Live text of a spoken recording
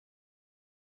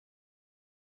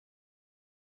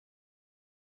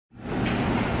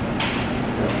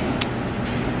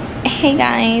Hey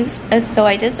guys, so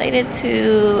I decided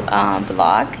to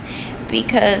vlog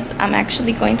because I'm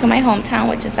actually going to my hometown,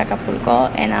 which is Acapulco,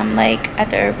 and I'm like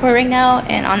at the airport right now,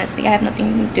 and honestly I have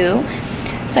nothing to do,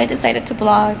 so I decided to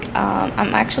vlog.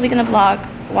 I'm actually gonna vlog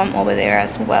while I'm over there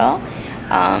as well.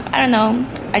 I don't know,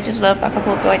 I just love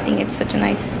Acapulco. I think it's such a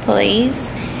nice place,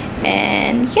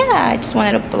 and yeah, I just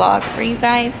wanted to vlog for you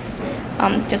guys,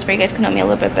 just for you guys to know me a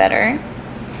little bit better.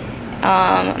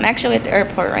 I'm actually at the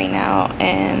airport right now,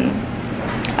 and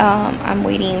I'm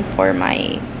waiting for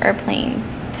my airplane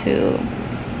to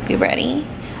be ready.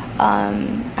 I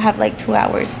have like 2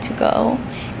 hours to go,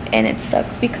 and it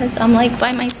sucks because I'm like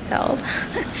by myself.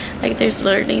 Like there's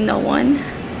literally no one,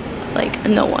 like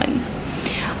no one.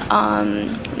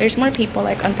 There's more people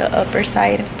like on the upper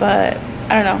side, but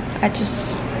I don't know, I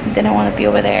just didn't want to be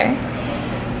over there.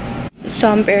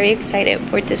 So I'm very excited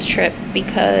for this trip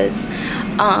because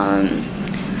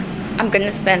I'm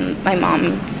gonna spend my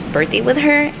mom's birthday with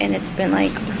her, and it's been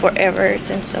like forever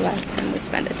since the last time we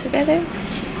spent it together.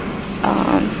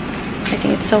 I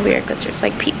think it's so weird because there's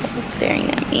like people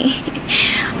staring at me.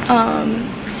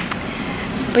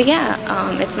 But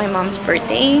yeah, it's my mom's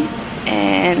birthday,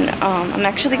 and I'm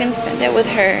actually gonna spend it with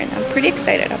her, and I'm pretty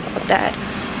excited about that.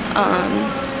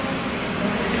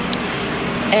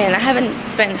 And I haven't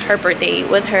spent her birthday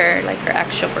with her, like her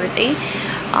actual birthday,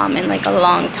 in like a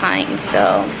long time,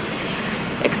 so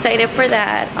excited for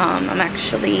that. I'm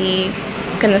actually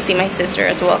gonna see my sister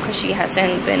as well because she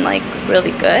hasn't been like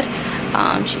really good.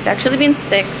 She's actually been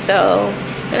sick, so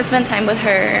I'm gonna spend time with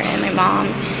her and my mom,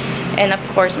 and of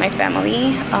course my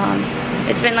family.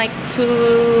 It's been like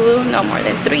no more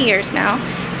than 3 years now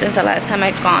since the last time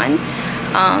I've gone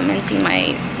and seen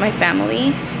my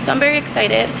family, so I'm very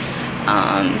excited.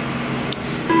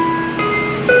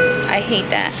 I hate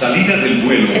that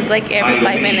it's like every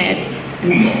 5 minutes.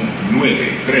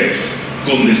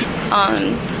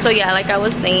 So yeah, like I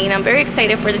was saying, I'm very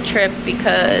excited for the trip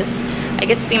because I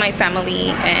get to see my family,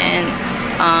 and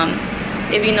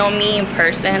if you know me in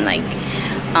person, like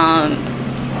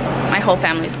my whole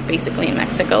family is basically in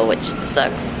Mexico, which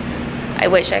sucks. I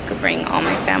wish I could bring all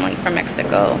my family from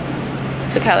Mexico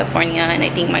to California, and I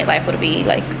think my life would be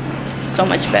like so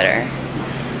much better.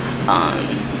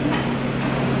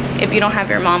 If you don't have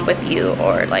your mom with you,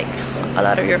 or like a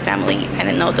lot of your family, you kind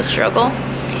of know the struggle.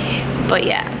 But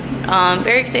yeah,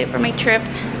 very excited for my trip.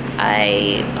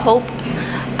 I hope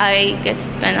I get to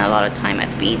spend a lot of time at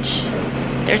the beach.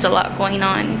 There's a lot going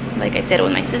on, like I said,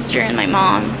 with my sister and my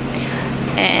mom,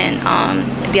 and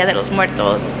Dia de los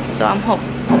Muertos, so I'm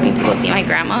hoping to go see my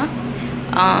grandma,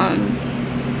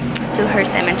 to her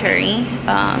cemetery,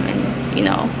 and you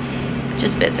know,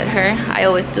 just visit her. I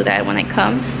always do that when I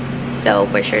come, so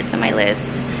for sure it's on my list.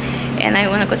 And I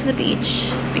want to go to the beach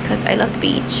because I love the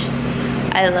beach.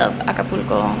 I love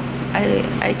Acapulco.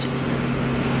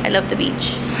 I love the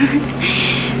beach.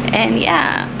 And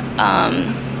yeah,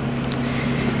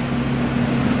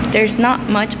 there's not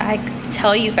much I could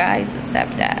tell you guys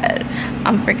except that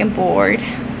I'm freaking bored,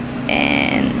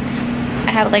 and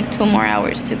I have like 2 more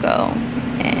hours to go,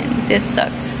 and this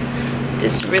sucks.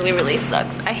 This really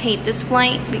sucks. I hate this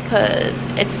flight because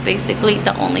it's basically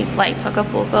the only flight to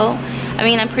Acapulco. I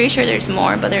mean, I'm pretty sure there's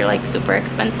more, but they're like super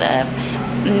expensive,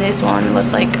 and this one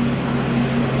was like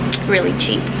really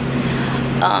cheap.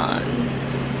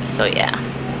 So yeah,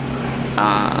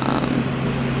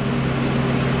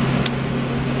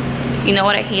 you know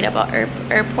what I hate about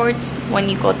airports? When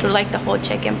you go through like the whole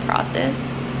check-in process.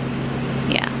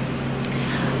 Yeah.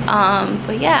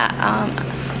 But yeah,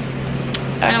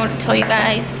 I don't know what to tell you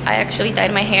guys. I actually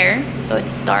dyed my hair, so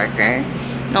it's darker,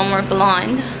 no more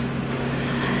blonde.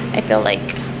 I feel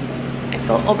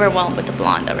overwhelmed with the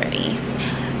blonde already.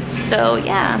 So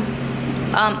yeah,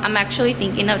 I'm actually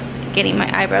thinking of getting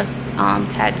my eyebrows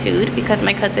tattooed because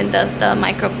my cousin does the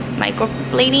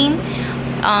microblading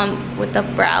with the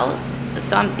brows.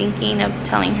 So I'm thinking of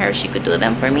telling her she could do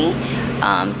them for me.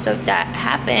 So if that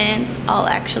happens, I'll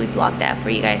actually vlog that for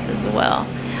you guys as well.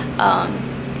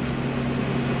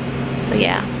 So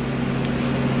yeah,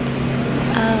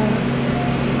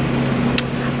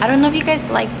 I don't know if you guys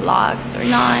like vlogs or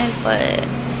not, but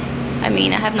I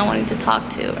mean, I have no one to talk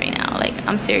to right now. Like,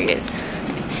 I'm serious.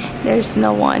 There's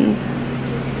no one,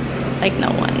 like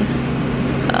no one.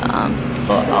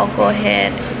 But I'll go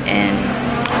ahead and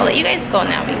I'll let you guys go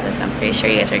now because I'm pretty sure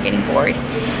you guys are getting bored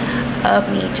of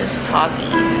me just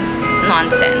talking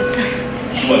nonsense.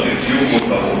 Su atención, por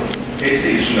favor.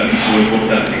 Este es un aviso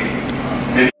importante.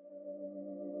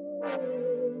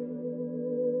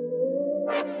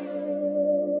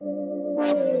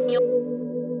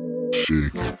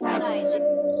 Shake. It's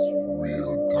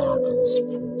real dark and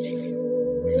spooky.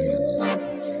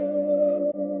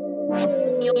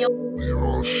 We're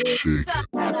all shaking.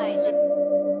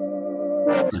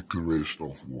 Declaration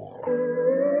of war.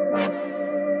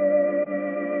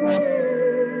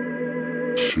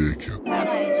 Shake it.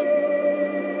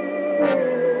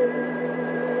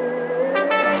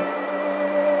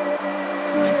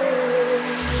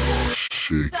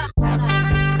 Shake it.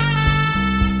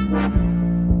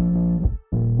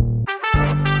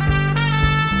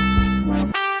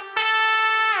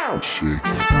 Shake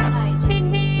it.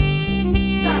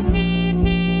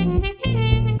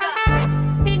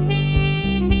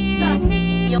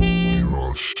 We're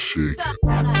all shaking.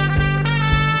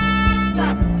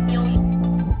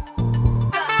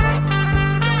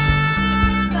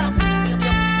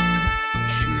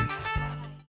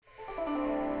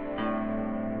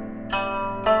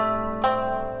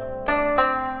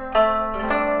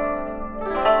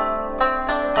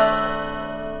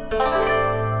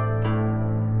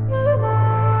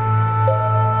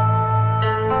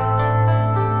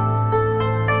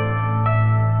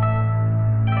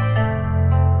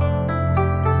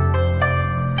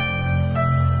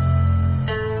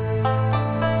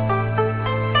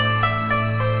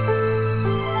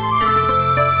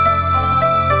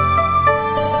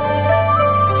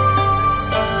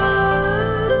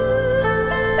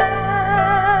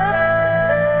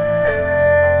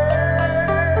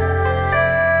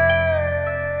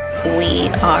 We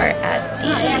are at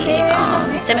the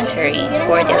cemetery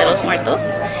for Dia de los Muertos,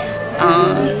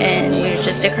 and we're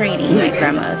just decorating my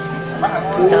grandma's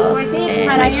stuff and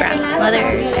my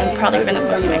grandmother's, and probably we're gonna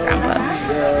go see my grandpa,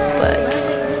 but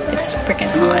it's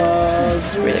freaking hot.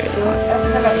 It's really, really hot,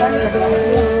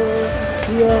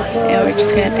 and we're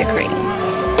just gonna decorate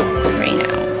right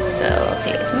now. So I'll see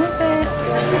you guys in a bit.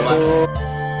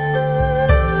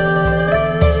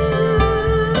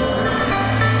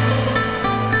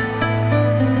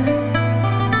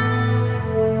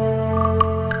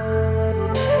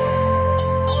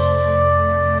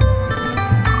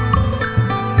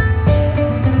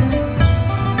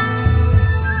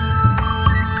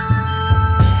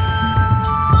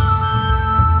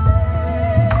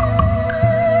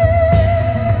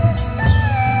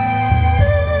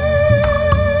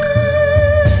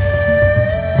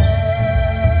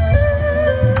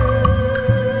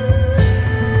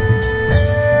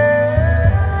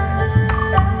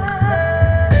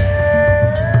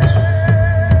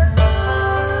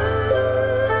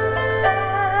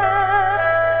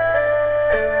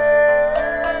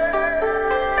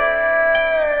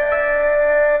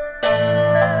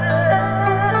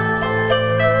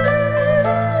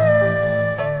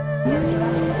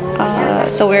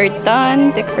 So we're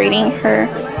done decorating her.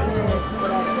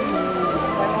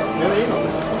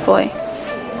 Boy.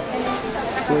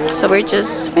 So we're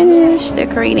just finished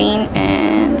decorating,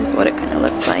 and this is what it kind of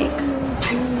looks like.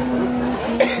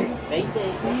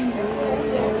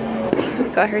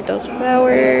 Got her those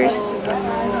flowers.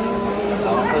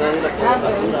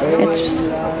 It's just...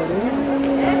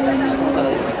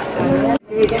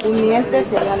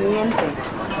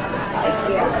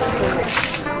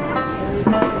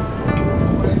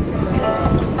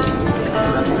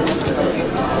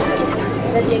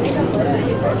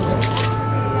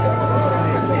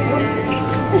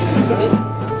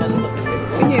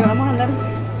 Oye, vamos a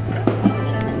andar.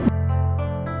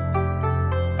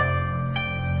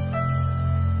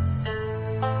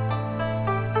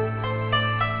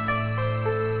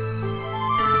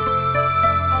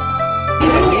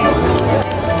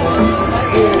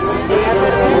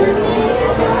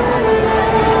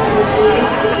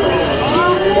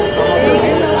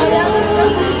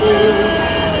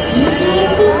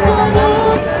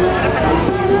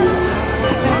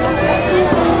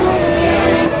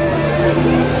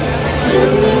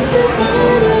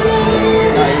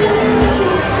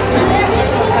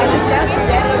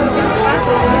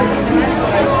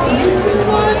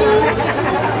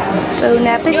 Bon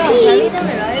appetit!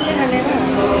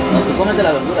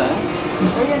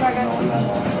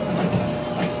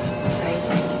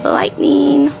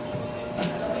 Lightning!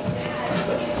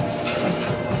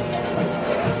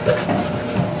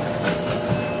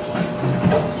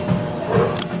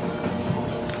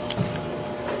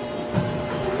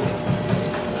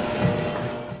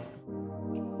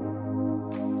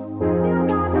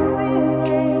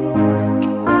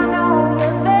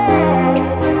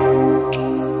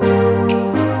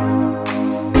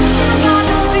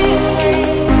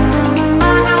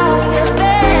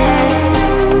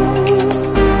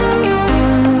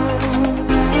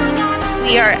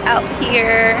 We are out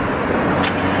here.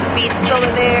 Beach is over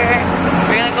there.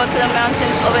 We're gonna go to the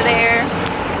mountains over there.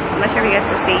 I'm not sure if you guys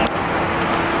will see,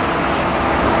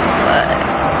 but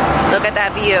at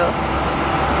that view.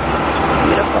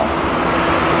 Beautiful.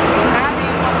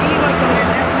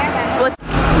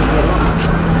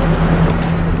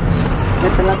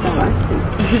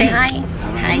 Say hi.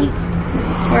 Hi.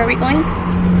 Where are we going?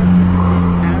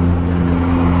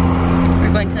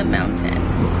 We're going to the mountains.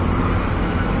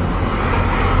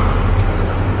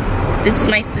 This is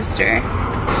my sister.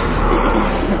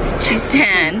 She's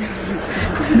tan.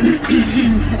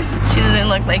 She doesn't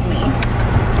look like me.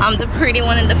 I'm the pretty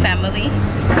one in the family.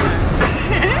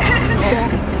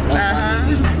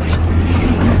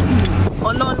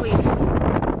 Oh no, Luis.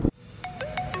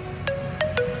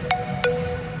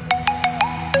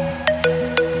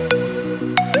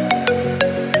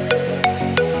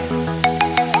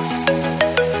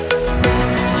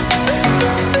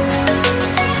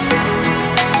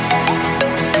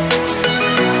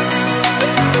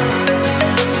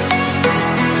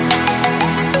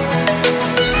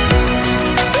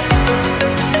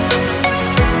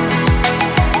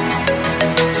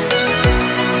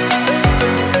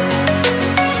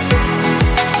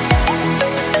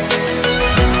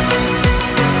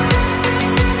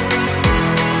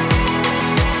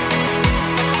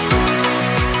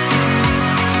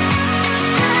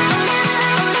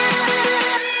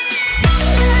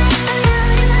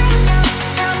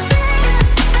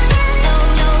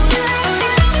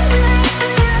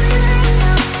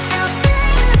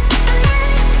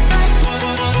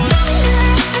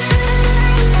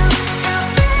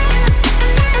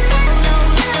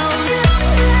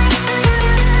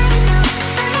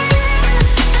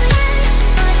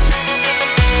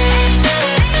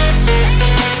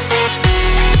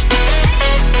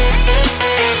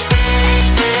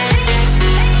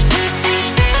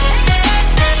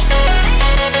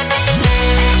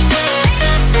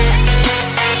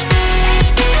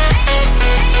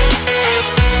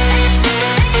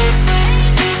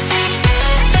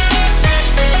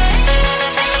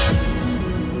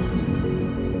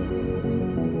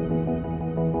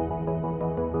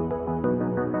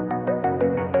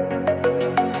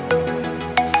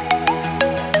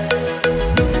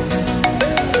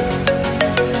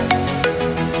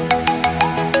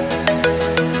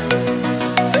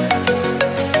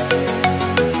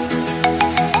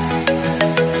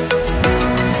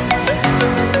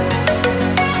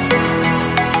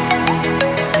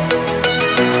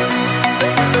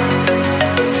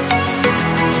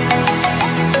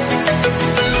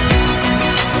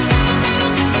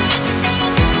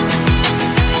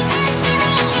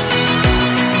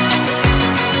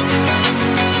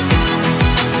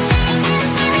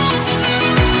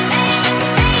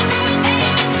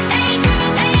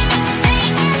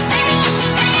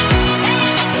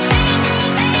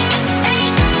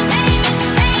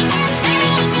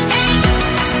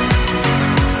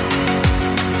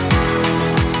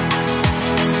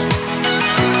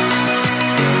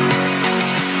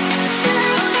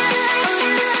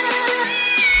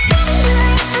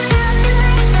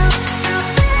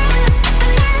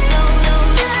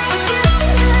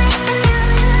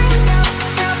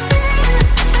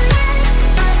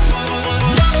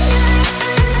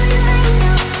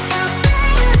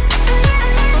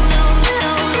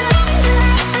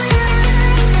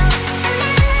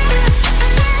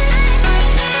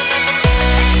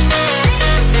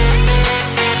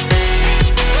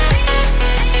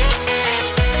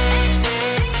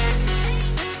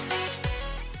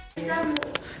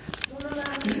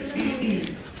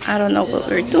 I don't know what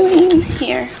we're doing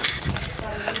here,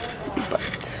 but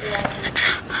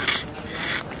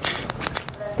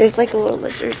there's like little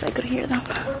lizards. I could hear them.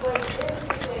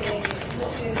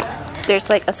 There's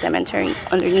like a cemetery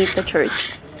underneath the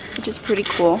church, which is pretty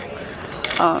cool.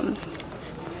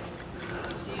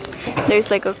 There's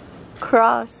like a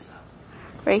cross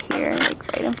right here,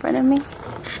 like right in front of me.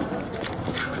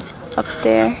 Up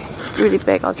there, it's really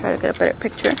big. I'll try to get a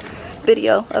better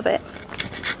video of it.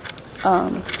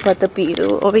 But the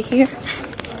view over here,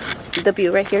 the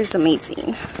view right here is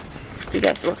amazing. You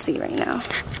guys will see right now.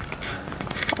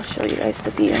 I'll show you guys the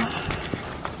view.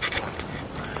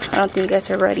 I don't think you guys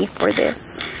are ready for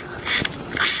this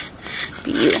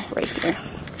view right here.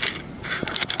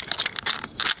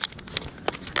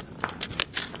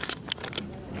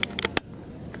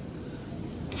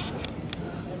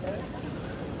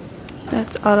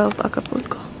 That's out of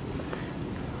Acapulco.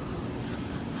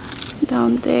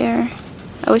 Down there.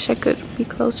 I wish I could be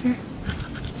closer.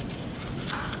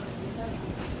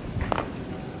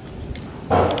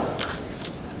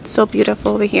 So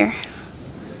beautiful over here.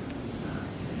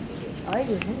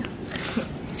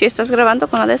 ¿Sí estás grabando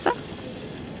con la de esa?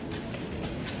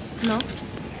 No.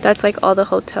 That's like all the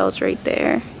hotels right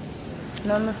there.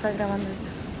 No, no está grabando.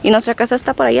 Y nuestra casa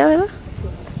está por allá, ¿verdad?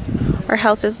 Our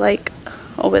house is like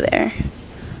over there.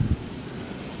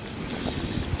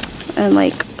 And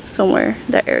like somewhere,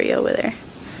 that area over there.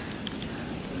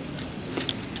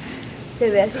 Se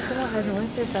ve así como las nubes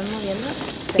se están moviendo.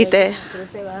 Y te...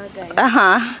 Se va a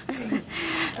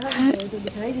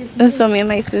caer. So me and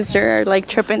my sister are like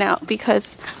tripping out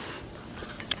because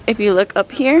if you look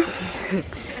up here,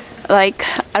 like,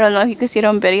 I don't know if you can see it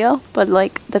on video, but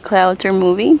like the clouds are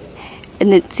moving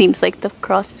and it seems like the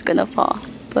cross is gonna fall,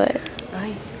 but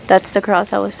that's the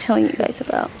cross I was telling you guys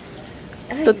about.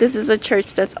 So this is a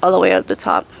church that's all the way up the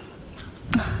top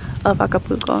of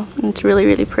Acapulco, and it's really,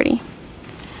 really pretty,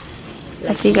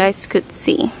 as you guys could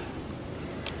see.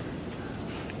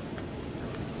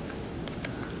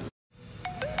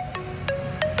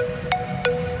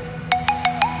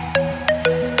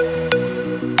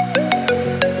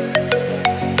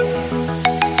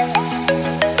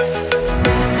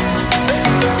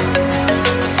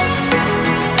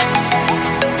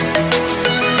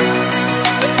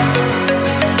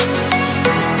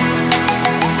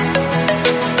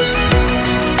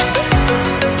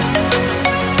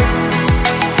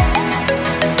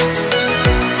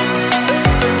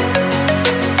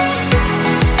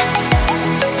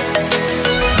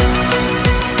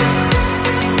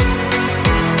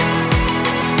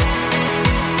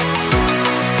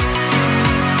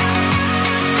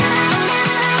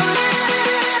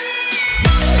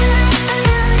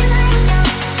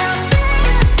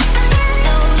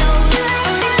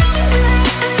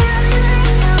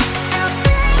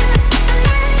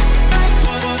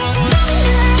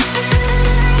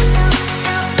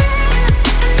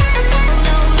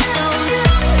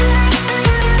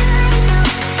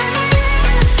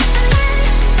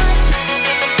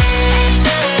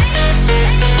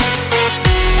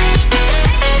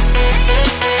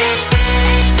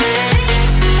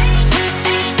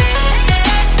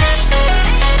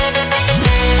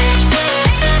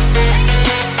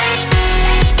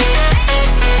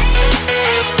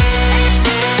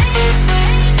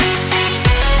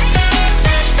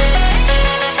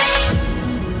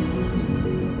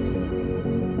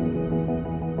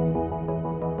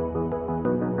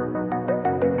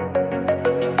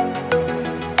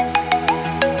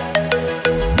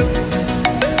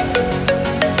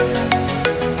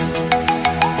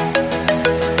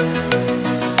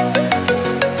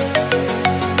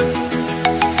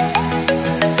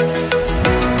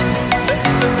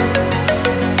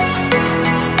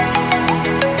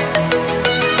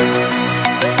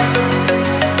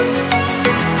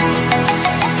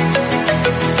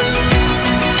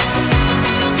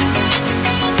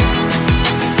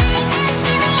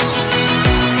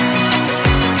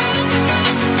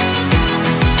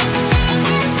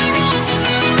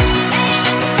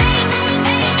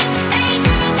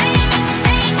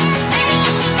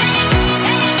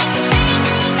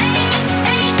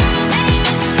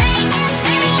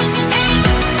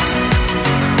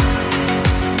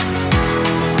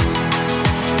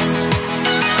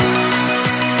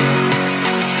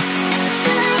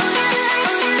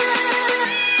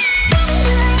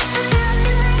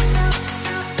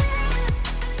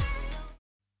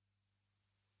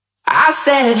 I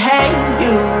said, hey,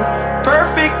 you,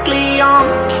 perfectly on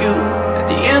cue at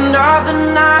the end of the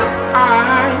night.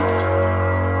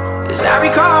 As I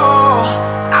recall,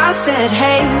 I said,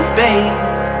 hey, babe,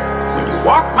 when you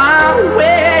walked my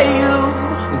way, you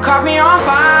caught me on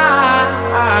fire.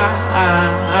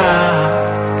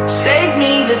 Save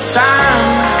me the time,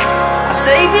 I'll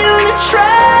save you the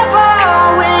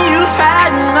trouble. When you've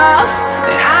had enough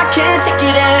and I can't take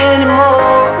it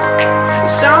anymore.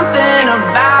 Something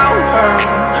about her,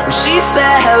 when she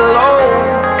said hello,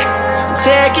 I'm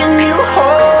taking you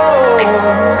home.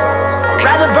 I'd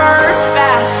rather burn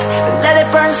fast than let it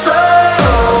burn slow.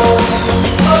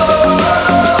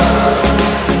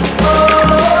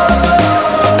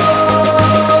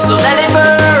 So let it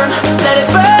burn, baby.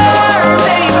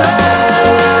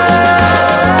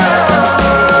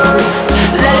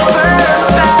 Let it burn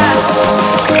fast,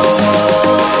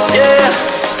 yeah.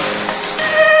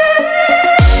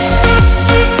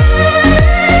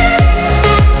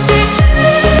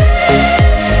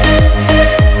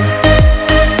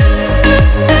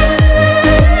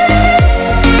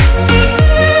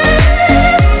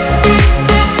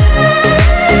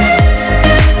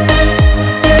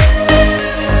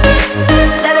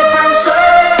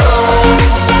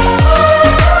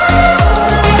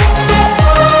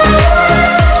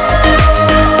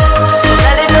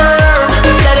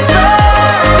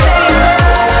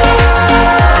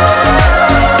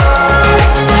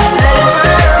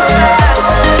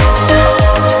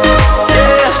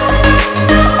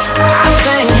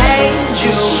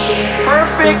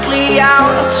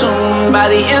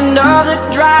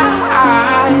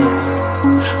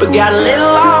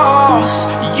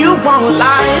 don't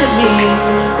lie to me,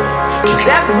 'cause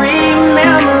every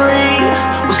memory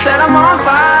will set them on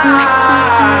fire.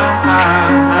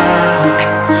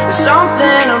 There's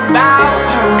something about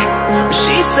her, when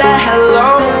she said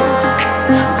hello,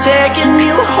 I'm taking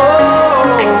you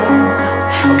home.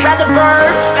 I'd rather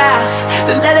burn fast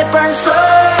than let it burn slow.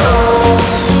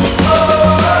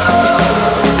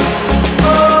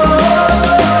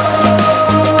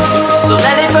 So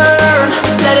let it burn,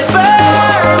 baby.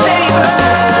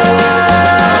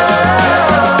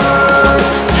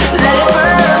 Let it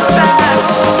burn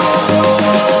fast,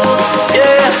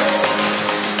 yeah.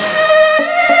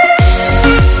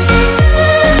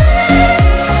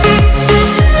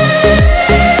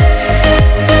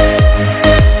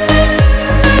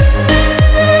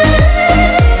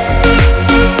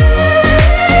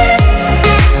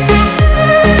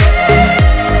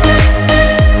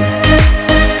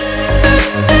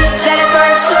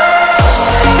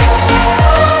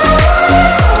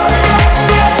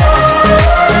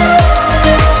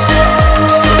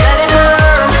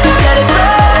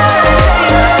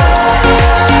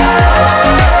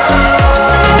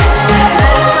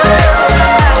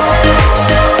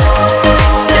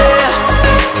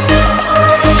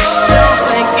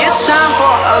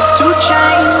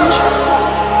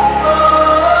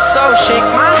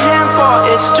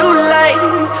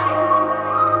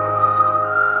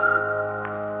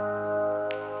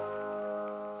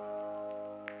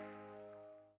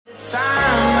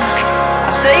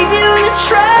 Save you the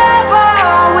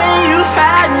trouble when you've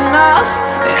had enough,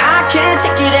 and I can't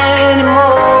take it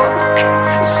anymore.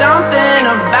 Something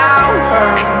about her,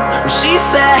 when she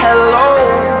said hello,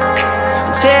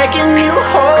 I'm taking you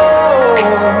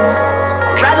home.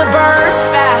 I'd rather burn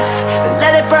fast than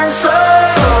let it burn slow.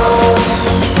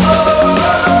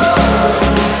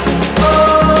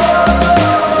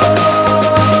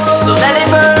 So let it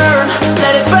burn,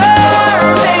 baby.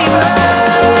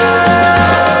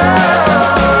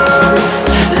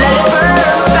 Let it burn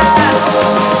fast,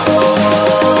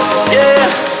 yeah.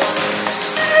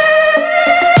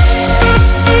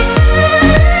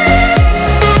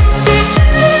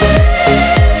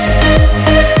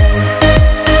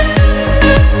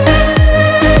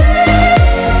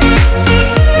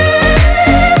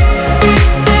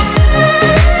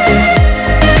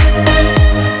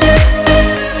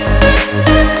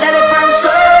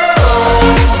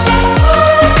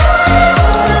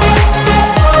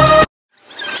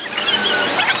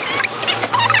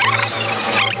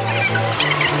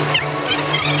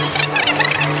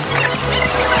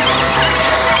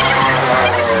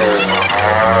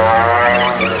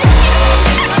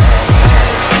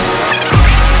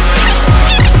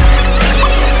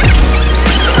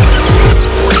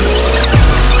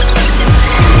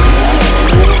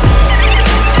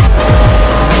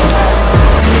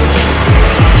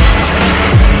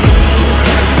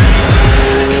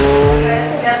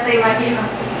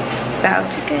 About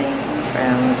to get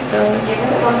brows done.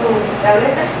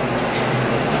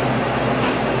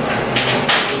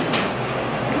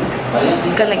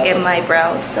 I'm gonna get my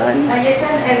brows done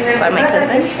by my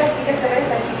cousin.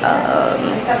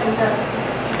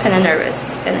 Kind of nervous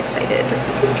and excited.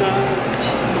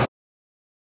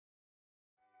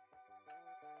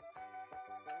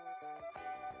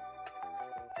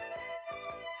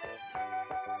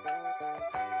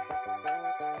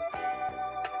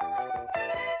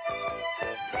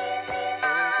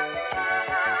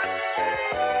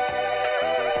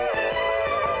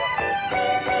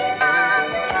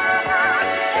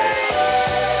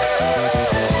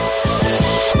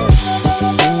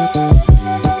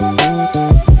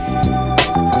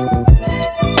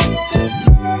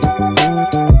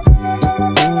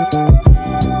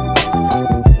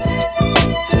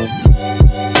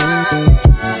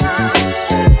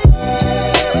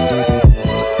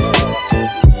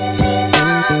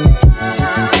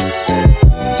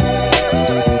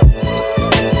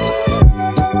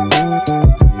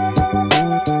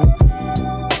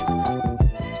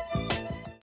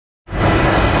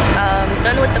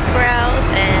 Done with the brows,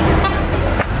 and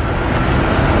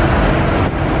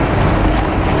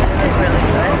they look really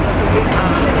good.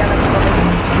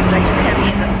 I just can't be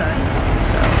in the sun,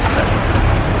 so it sucks.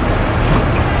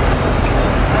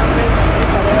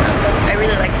 I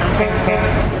really like them.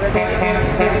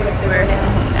 We're heading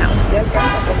home now.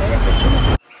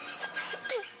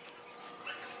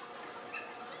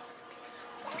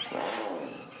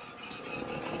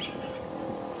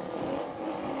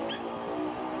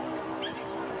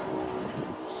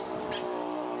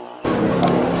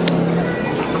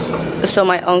 So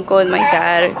my uncle and my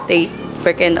dad, they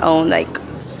freaking own like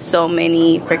so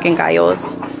many freaking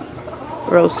gallos,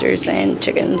 roasters and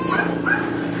chickens.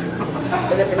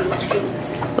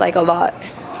 Like a lot.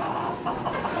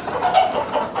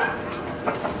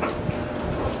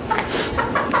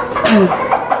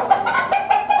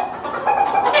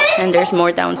 And there's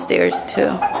more downstairs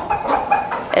too.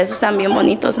 Esos están bien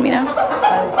bonitos, mira.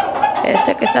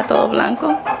 Ese que está todo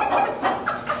blanco.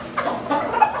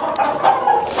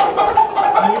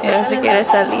 Ella se quiere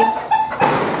salir.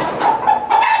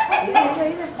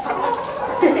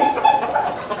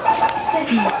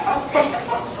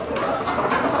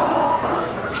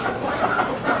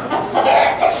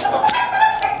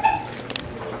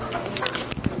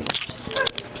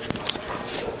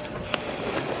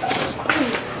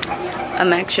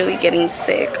 I'm actually getting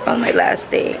sick on my last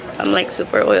day. I'm like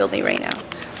super oily right now.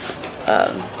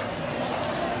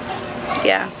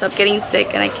 Yeah, so I'm getting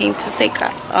sick and I came to say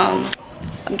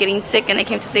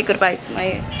goodbye to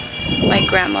my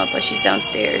grandma, but she's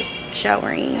downstairs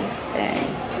showering,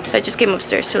 and so I just came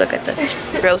upstairs to look at the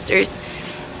roasters.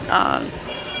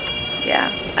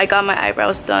 Yeah, I got my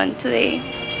eyebrows done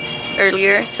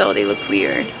earlier, so they look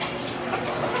weird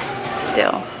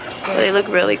still, but they look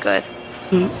really good.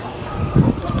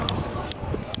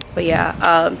 But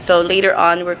yeah, so later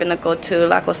on we're gonna go to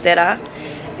La Costera,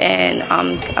 and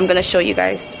I'm gonna show you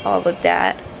guys all of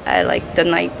that. I like the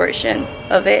night version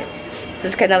of it.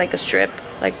 This is kind of like a strip,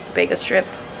 like Vegas strip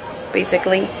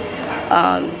basically.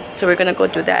 So we're gonna go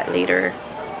do that later,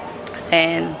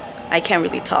 and I can't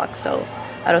really talk, so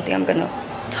I don't think I'm gonna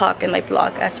talk in my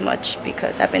vlog as much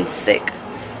because I've been sick.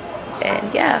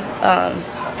 And yeah,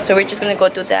 so we're just gonna go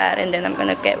do that, and then I'm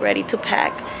gonna get ready to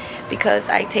pack because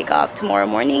I take off tomorrow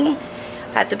morning.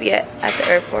 I have to be at the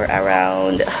airport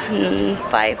around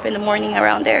 5 in the morning,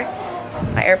 around there.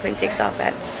 My airplane takes off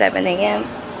at 7 a.m.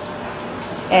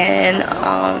 and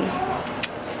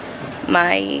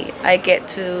I get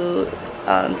to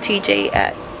TJ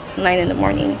at 9 in the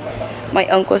morning. My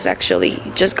uncle's actually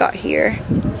just got here,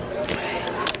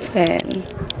 and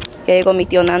ya llegó mi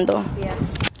tío Nando. Yeah.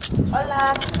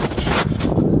 Hola.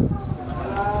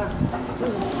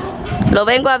 Lo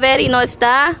vengo a ver y no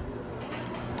está.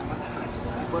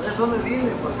 Por eso me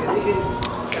vine, porque dije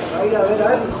que va a ir a ver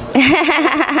algo.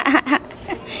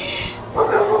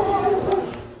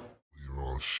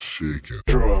 You're shaking.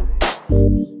 Drum.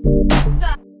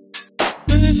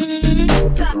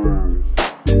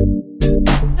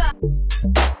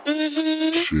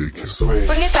 Shake it. Swing.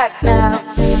 Bring it back now.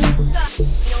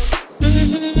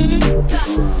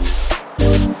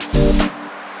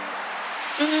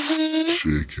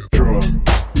 Shake it. Drum.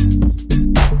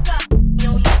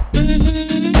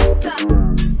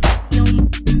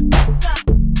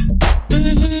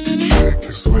 Shake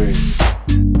it. Swing.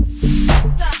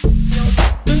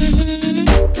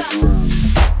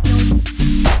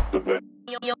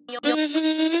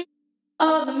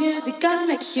 All the music gonna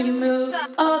make you move.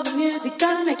 All the music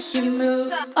gonna make you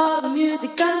move. All the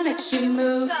music gonna make you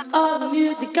move. All the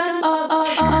music gonna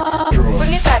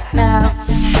bring it back now.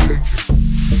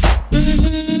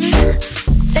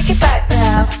 Take it back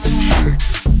now.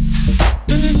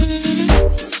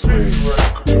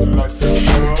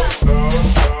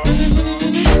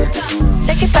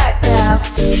 Take it back now.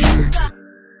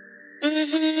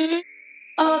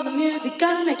 All the music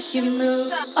gonna make you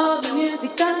move. All the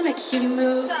music gonna make you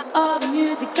move. All the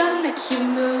music gonna make you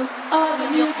move. All the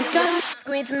music gonna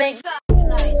Squeeze makes